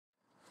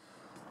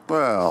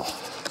Well,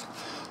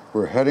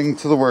 we're heading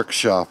to the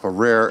workshop, a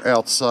rare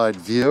outside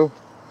view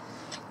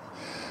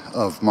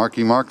of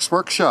Marky Mark's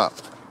workshop.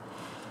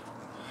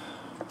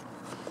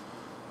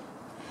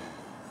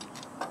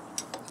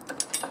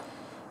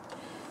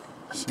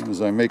 As soon as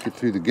I make it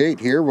through the gate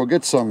here, we'll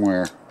get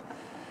somewhere.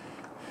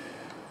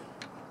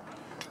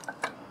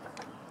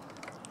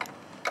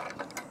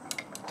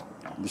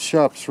 The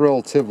shop's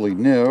relatively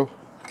new,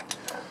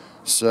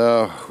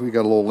 so we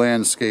got a little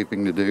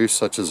landscaping to do,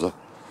 such as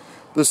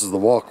this is the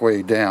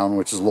walkway down,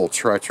 which is a little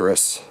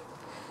treacherous.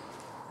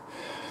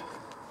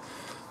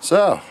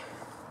 So,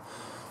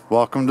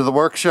 welcome to the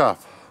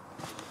workshop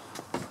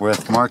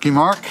with Marky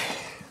Mark.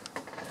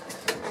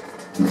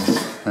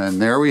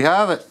 And there we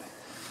have it.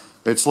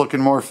 It's looking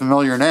more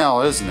familiar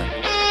now, isn't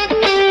it?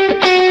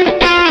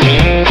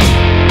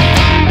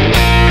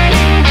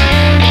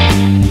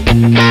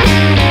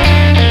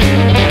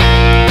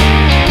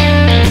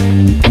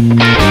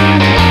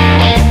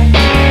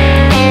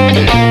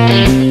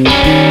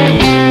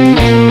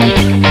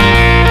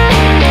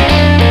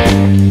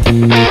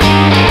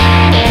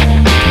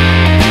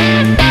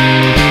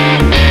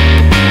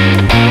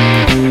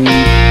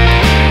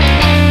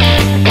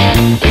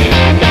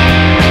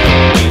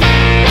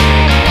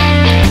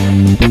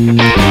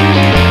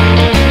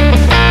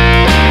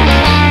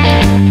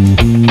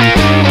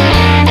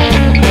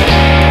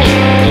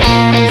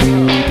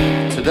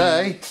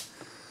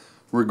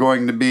 We're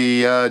going to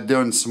be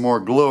doing some more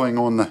gluing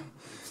on the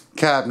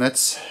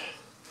cabinets.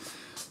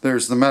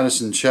 There's the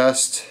medicine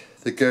chest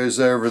that goes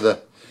over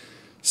the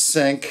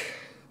sink.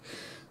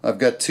 I've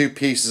got two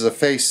pieces of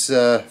face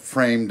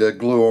frame to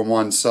glue on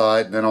one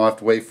side, and then I'll have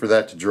to wait for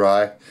that to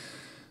dry.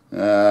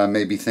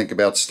 Maybe think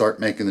about start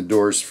making the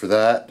doors for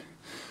that.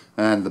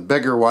 And the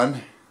bigger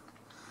one,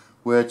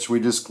 which we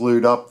just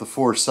glued up the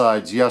four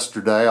sides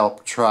yesterday, I'll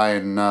try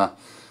and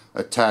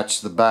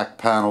attach the back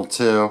panel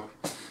to.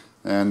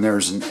 And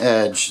there's an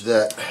edge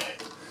that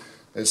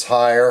is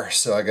higher,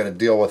 so I got to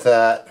deal with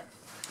that.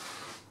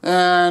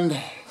 And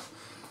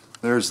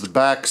there's the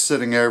back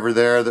sitting over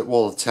there that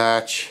we'll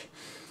attach,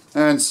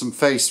 and some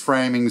face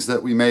framings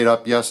that we made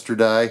up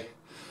yesterday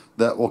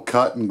that we'll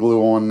cut and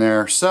glue on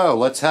there. So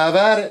let's have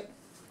at it.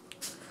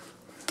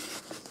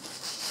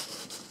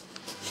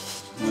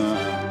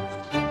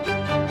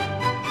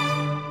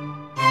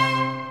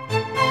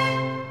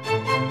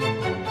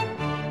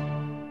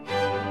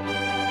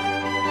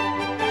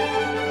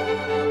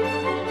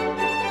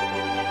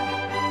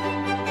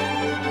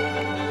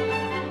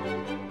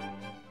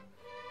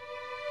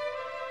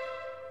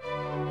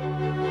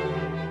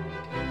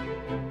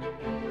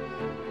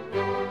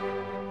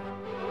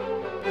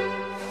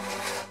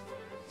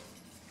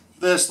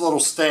 This little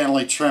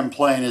Stanley trim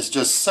plane is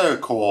just so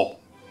cool.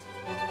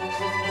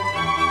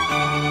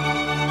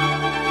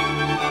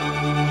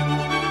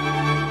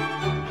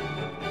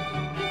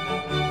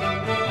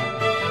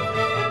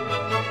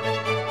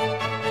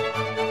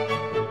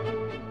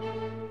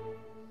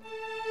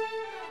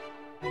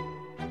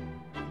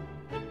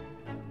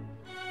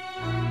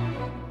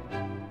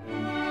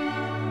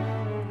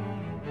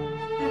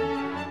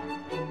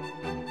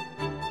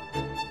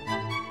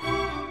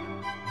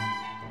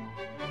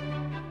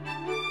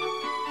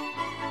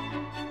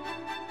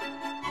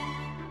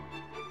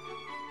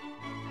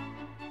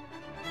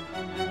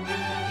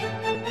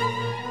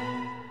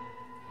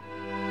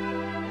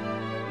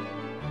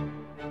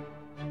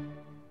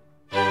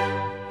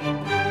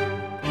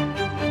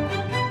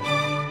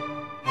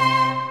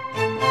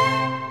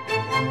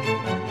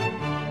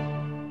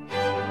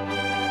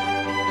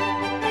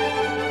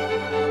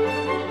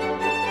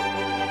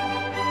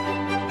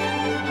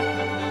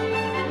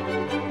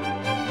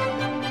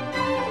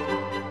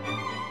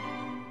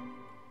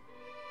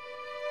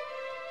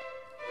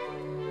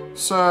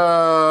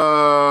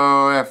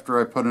 So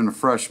after I put in a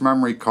fresh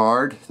memory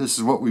card, this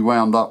is what we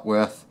wound up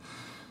with.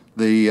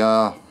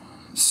 The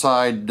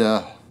side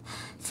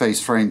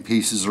face frame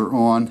pieces are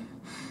on,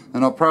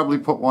 and I'll probably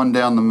put one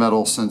down the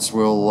middle since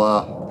we'll,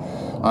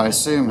 I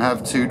assume,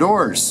 have two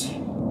doors.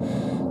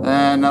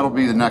 And that'll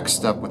be the next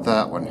step with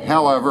that one.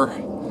 However,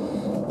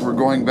 we're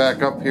going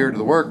back up here to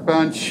the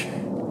workbench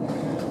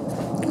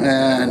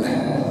and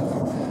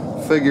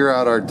figure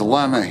out our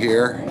dilemma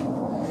here.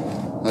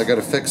 I got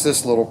to fix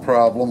this little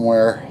problem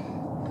where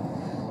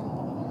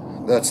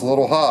that's a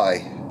little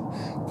high,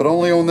 but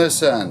only on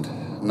this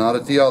end, not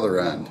at the other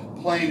end.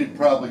 Plane would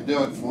probably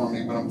do it for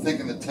me, but I'm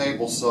thinking the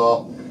table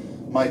saw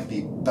might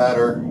be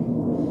better.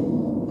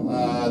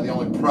 The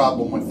only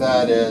problem with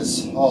that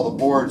is all the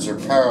boards are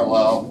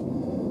parallel,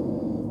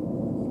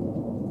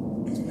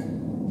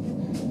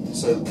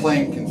 so the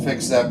plane can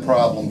fix that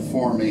problem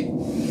for me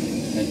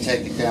and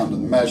take it down to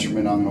the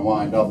measurement I'm going to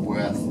wind up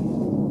with.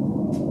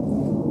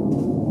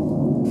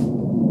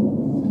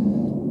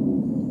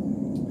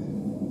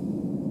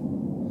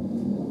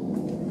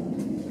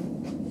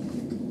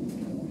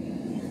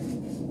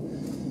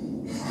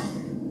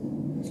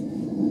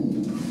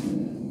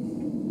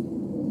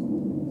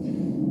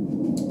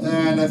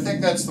 And I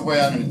think that's the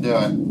way I'm going to do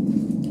it,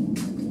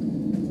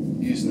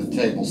 using the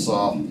table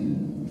saw.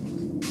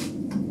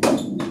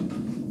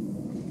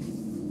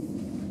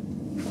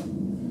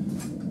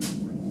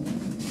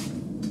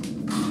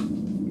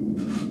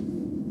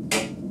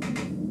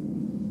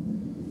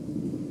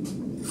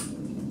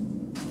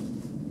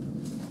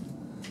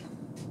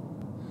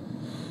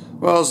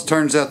 Well, as it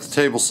turns out, the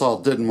table saw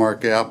didn't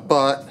work out,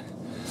 but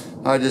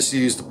I just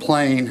used a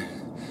plane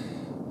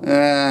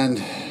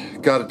and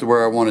got it to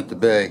where I want it to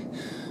be.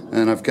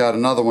 And I've got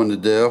another one to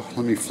do.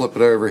 Let me flip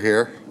it over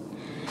here.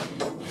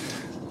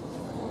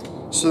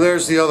 So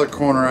there's the other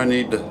corner I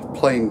need to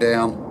plane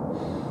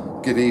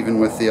down, get even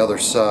with the other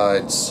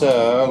side.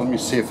 So let me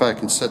see if I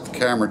can set the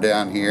camera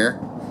down here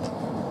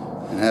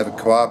and have it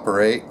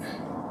cooperate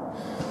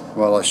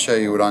while I show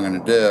you what I'm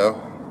going to do.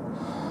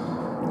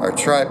 Our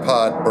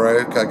tripod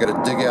broke. I got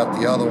to dig out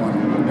the other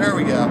one. There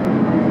we go.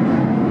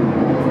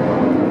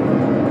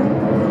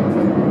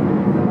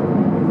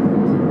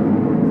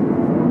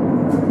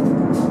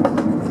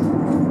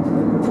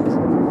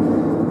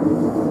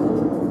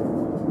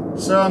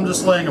 So I'm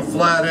just laying a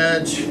flat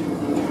edge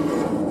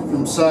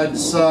from side to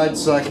side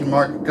so I can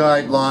mark a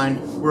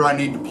guideline where I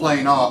need to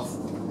plane off.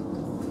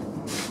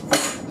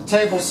 The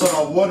table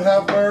saw would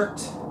have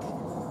worked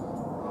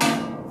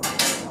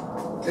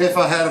if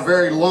I had a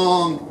very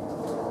long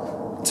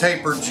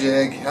taper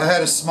jig. I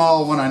had a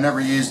small one, I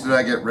never used it,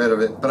 I get rid of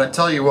it. But I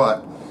tell you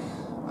what,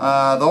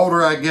 the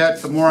older I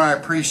get, the more I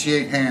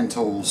appreciate hand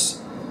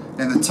tools.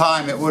 And the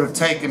time it would have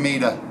taken me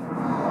to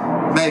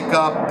make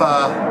up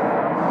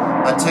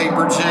a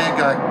taper jig,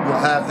 I will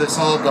have this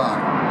all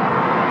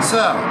done. So,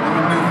 I'm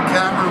going to move the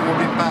camera and we'll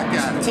be back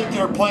at it.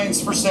 Particular planes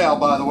for sale,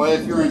 by the way,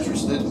 if you're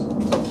interested.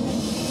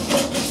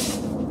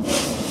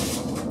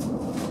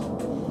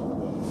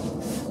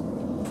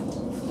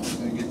 Let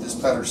me get this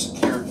better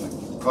secured in the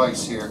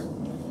vise here.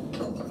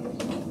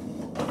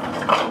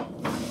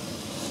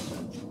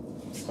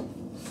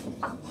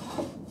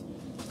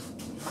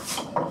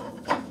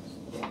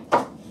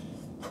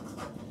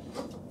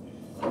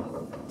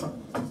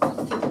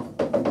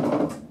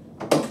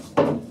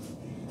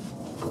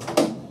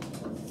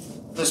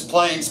 This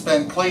plane's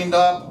been cleaned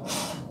up,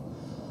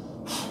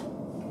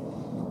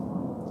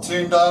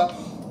 tuned up,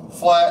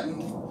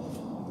 flattened,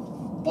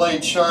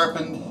 blade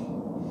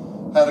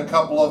sharpened, had a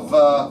couple of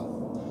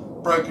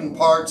broken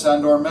parts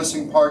and or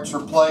missing parts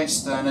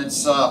replaced, and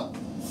it's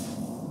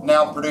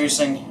now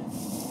producing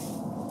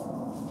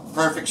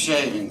perfect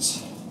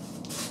shavings.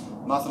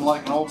 Nothing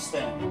like an old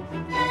stand.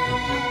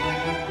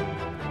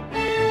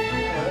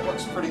 Yeah, that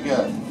looks pretty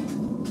good.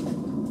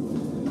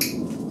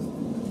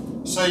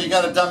 So you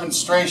got a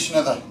demonstration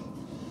of the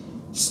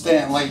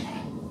Stanley.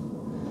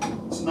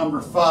 It's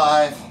number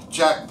 5,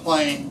 jack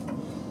plane,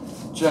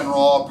 general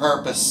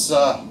all-purpose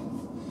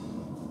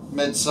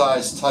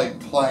mid-size type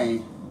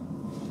plane.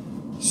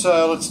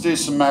 So let's do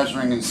some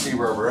measuring and see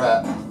where we're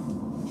at.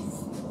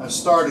 I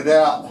started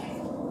out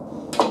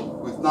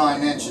with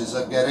 9 inches.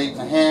 I've got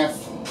 8.5,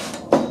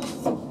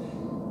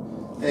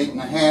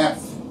 8.5,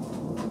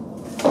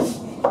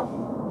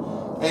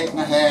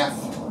 8.5,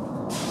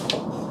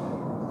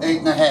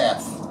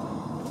 8.5.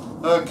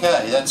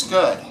 Okay, that's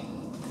good.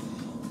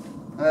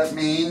 That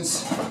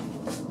means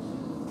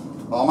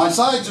all my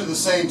sides are the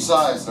same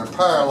size. They're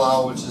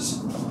parallel, which is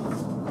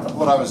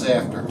what I was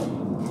after.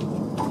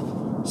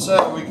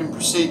 So we can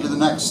proceed to the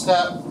next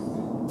step,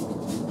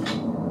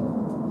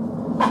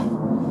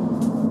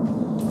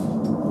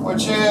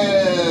 which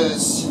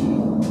is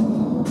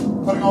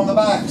putting on the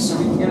back so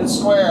we can get it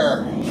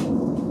square.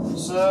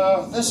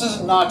 So this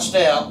isn't notched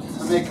out.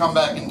 I may come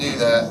back and do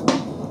that.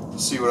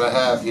 See what I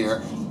have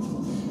here.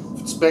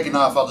 If it's big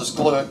enough, I'll just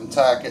glue it and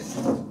tack it.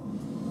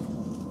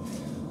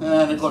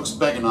 And it looks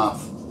big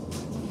enough.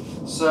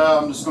 So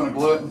I'm just going to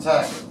glue it and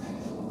tack it.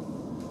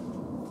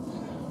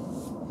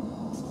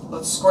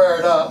 Let's square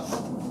it up.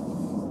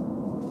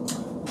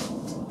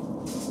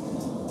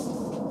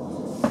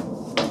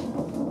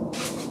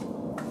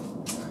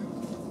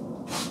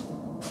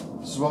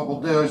 So what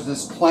we'll do is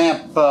just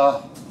clamp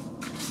a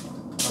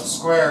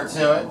square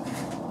to it.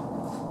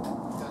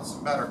 Got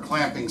some better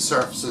clamping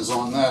surfaces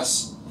on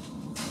this.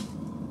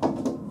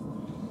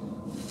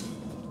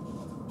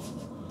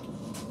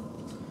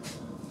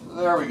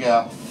 There we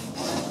go.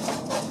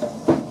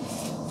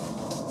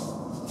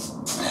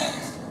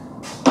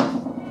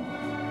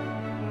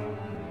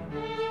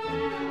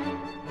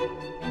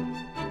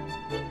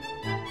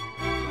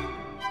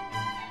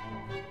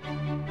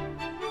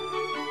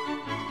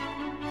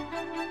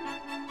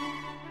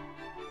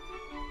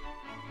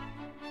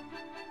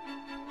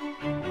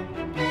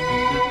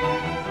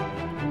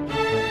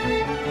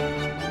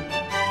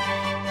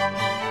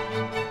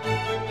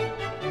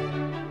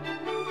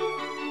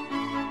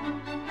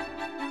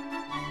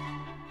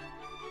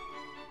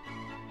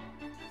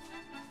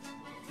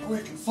 We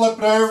can flip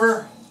it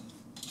over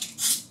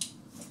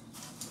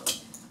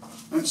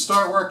and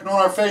start working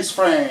on our face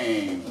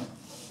frame.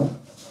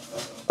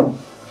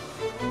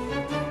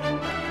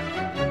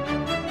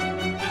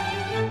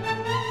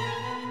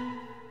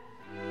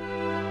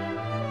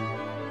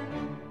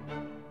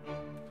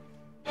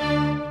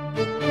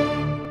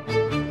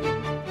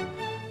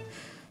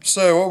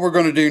 So what we're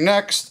going to do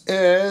next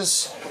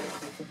is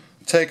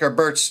take our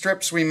birch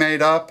strips we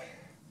made up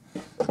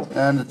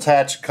and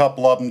attach a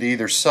couple of them to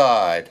either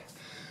side.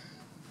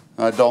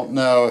 I don't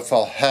know if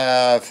I'll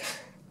have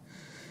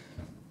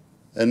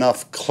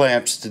enough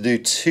clamps to do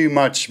too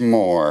much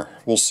more.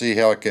 We'll see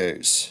how it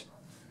goes.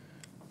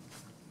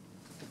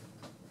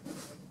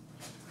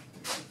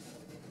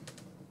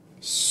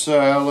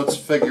 So let's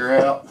figure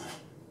out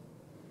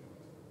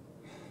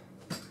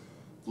the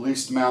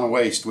least amount of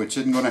waste, which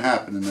isn't going to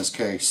happen in this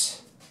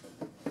case.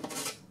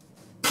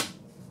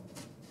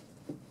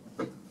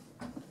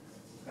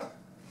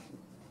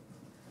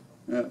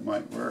 That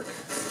might work.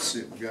 Let's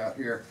see what we got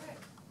here.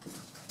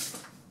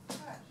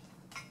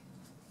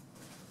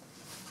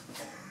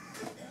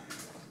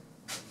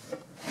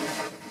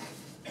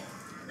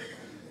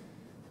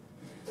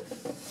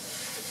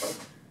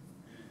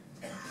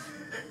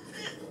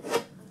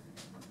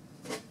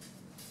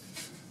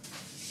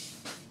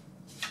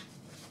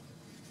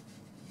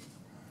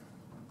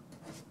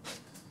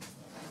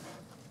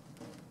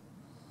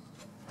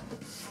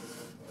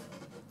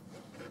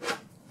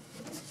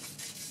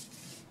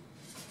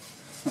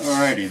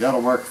 Alrighty,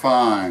 that'll work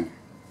fine.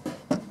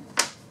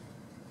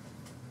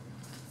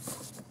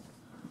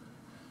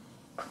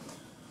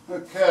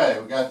 Okay,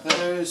 we got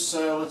those,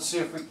 so let's see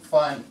if we can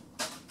find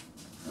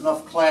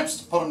enough clamps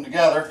to put them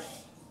together.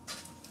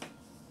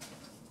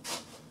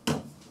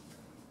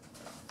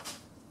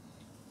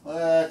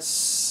 Let's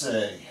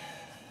see.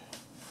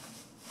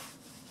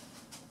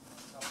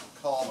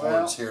 Call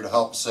boards here to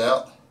help us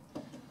out.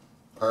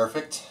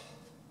 Perfect.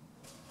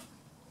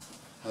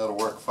 That'll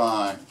work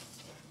fine.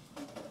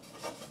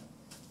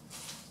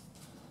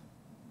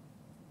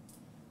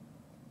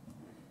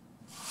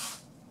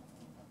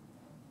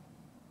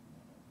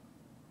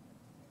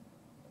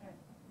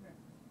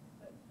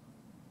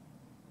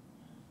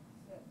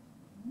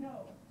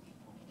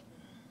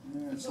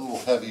 It's a little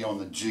heavy on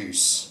the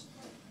juice.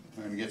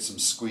 We're going to get some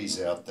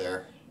squeeze out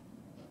there.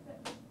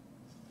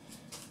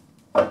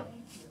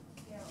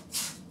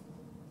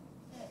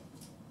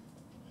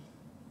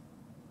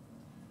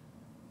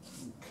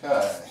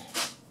 Okay.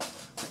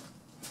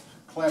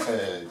 Clamp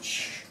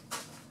edge.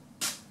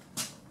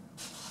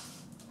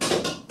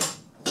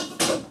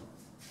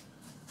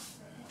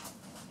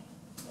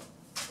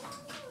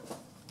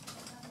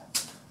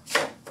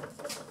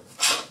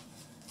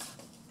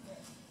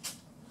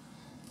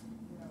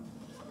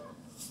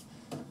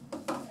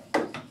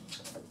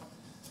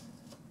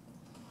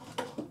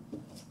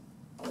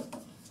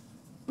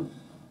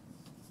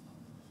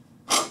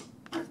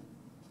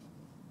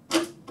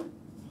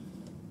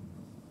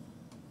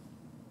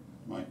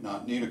 Might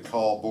not need a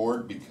call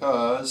board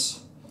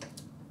because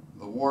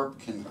the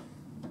warp can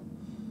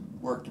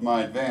work to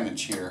my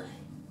advantage here,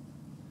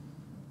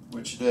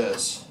 which it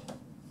is.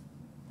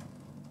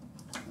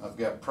 I've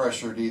got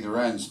pressure at either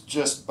ends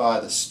just by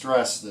the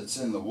stress that's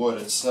in the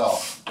wood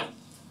itself.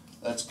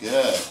 That's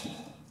good.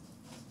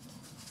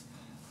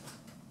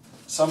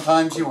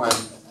 Sometimes you win.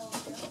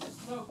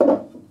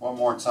 One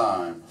more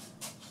time.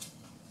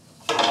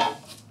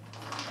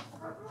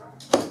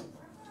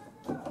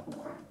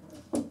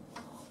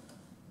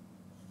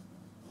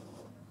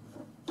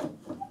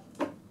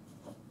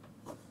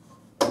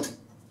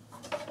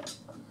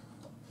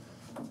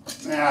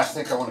 I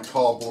think I want a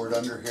call board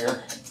under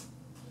here.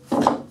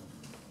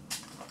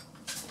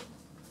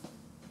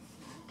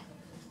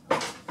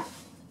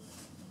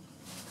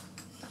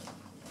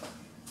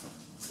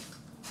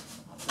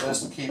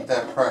 Just to keep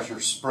that pressure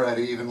spread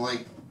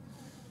evenly.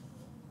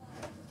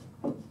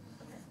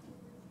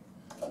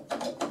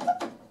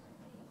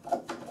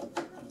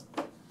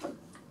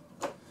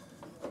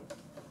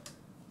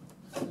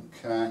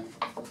 Okay.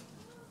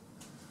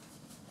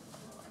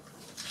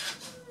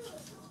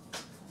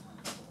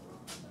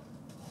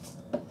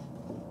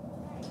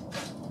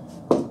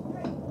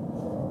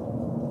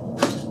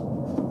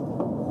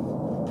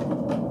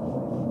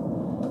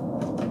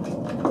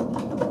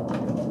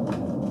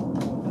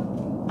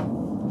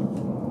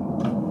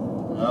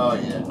 Oh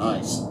yeah,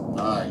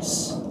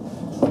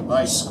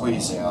 nice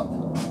squeeze out.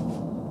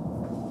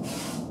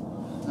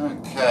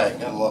 Okay,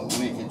 got a lot of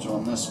leakage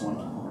on this one.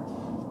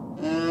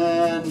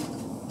 And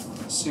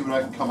let's see what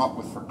I can come up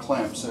with for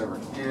clamps over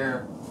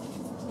here.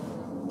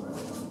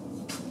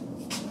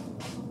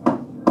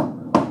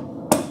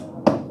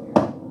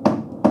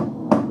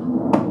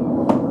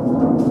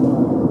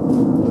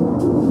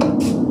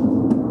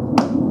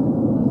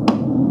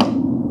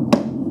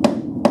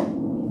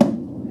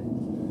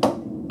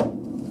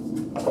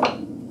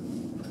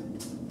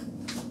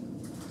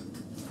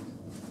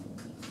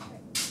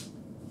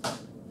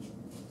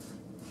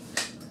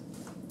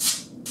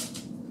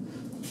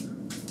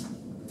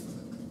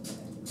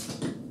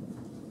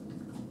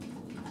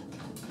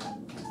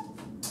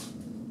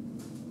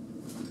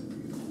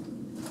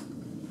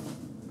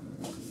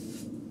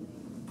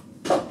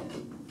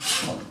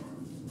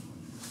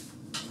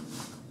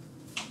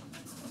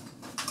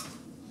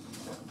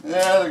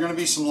 Yeah, they're going to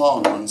be some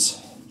long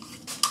ones,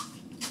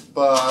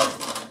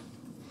 but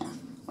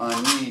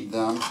I need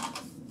them.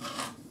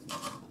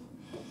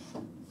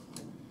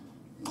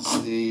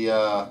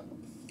 The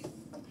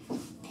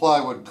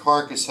plywood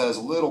carcass has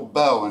a little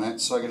bow in it,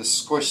 so I got to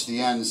squish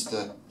the ends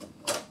to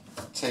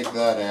take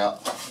that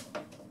out.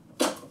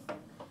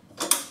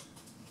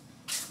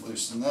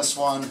 Loosen this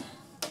one.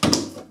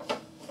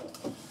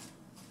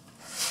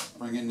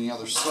 Going in the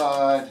other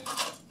side.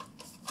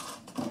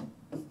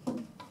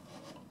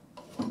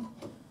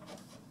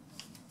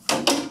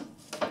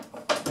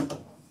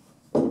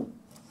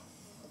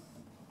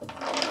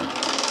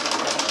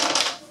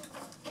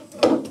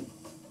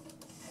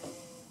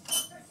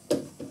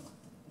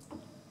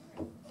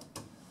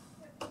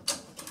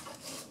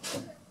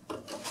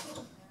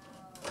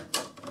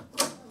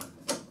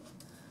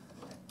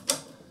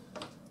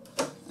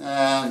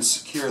 And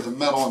secure the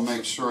metal and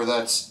make sure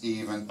that's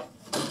even,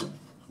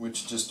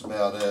 which just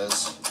about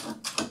is.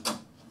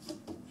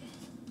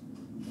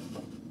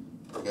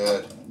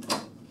 Good.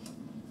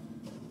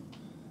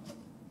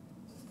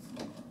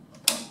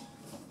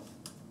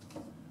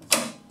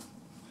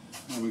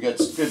 And we got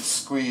some good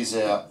squeeze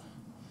out.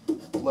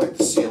 I'd like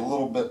to see a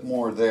little bit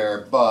more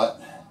there,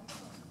 but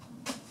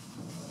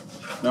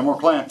no more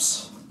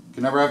clamps.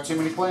 Can never have too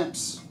many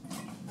clamps.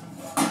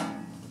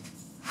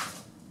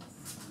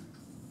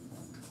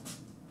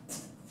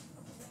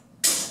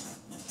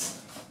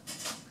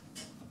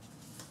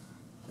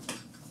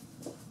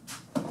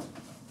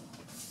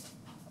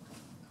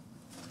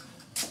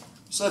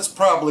 So that's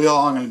probably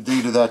all I'm going to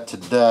do to that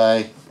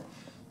today.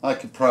 I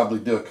could probably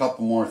do a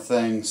couple more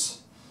things.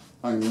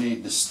 I'm going to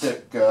need to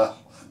stick,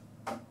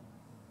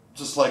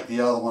 just like the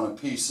other one, a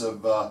piece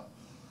of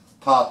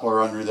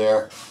poplar under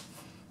there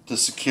to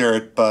secure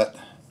it, but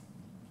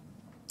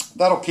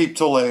that'll keep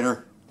till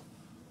later.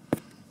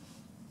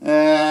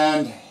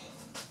 And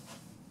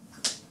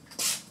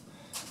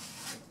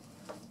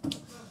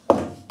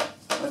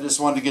I just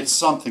wanted to get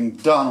something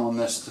done on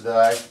this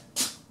today.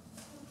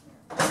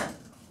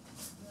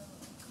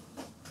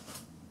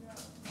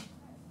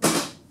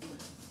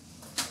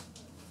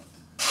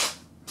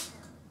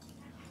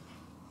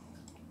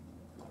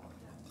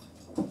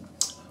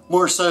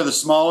 More so the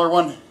smaller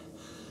one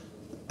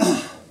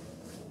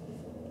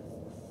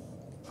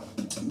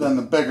than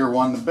the bigger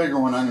one. The bigger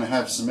one I'm going to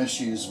have some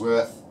issues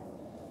with.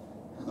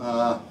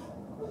 But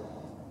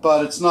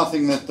it's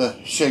nothing that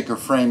the shaker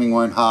framing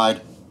won't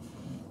hide.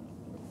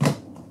 A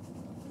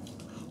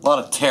lot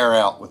of tear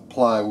out with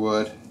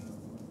plywood.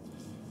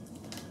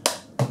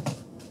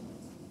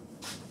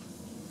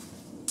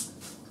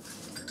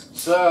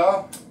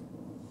 So,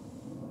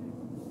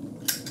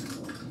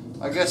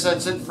 I guess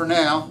that's it for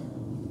now.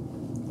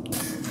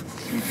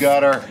 We've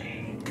got our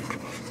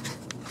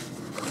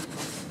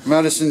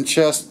medicine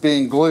chest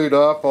being glued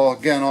up.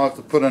 Again, I'll have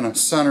to put in a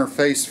center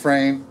face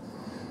frame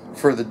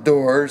for the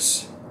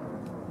doors.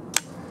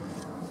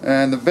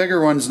 And the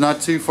bigger one's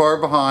not too far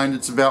behind.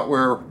 It's about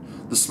where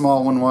the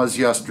small one was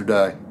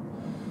yesterday.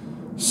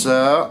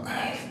 So,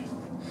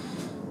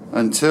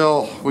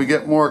 until we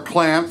get more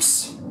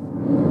clamps,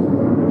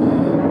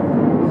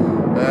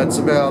 that's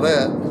about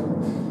it.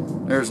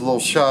 There's a little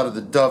shot of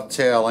the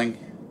dovetailing.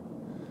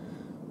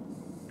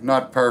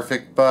 Not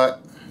perfect,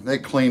 but they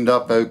cleaned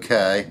up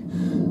okay.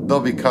 They'll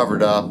be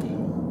covered up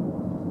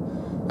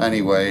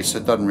anyway, so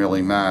it doesn't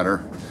really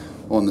matter.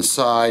 On the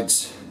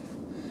sides,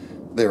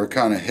 they were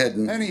kind of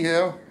hidden.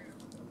 Anyhow,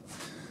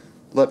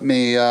 let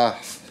me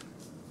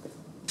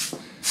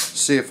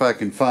see if I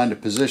can find a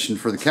position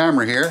for the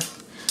camera here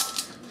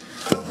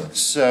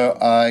so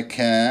I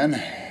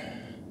can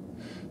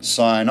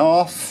sign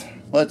off.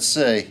 Let's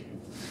see.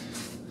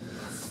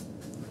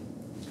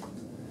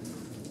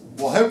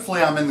 Well,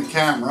 hopefully I'm in the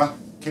camera.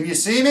 Can you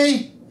see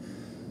me?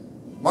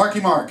 Marky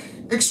Mark.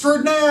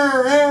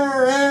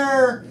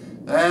 Extraordinaire!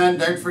 And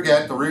don't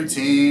forget the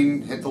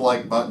routine. Hit the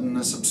like button,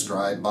 the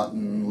subscribe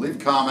button, leave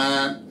a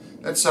comment,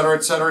 etc.,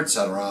 etc.,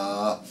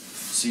 etc.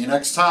 See you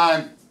next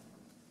time.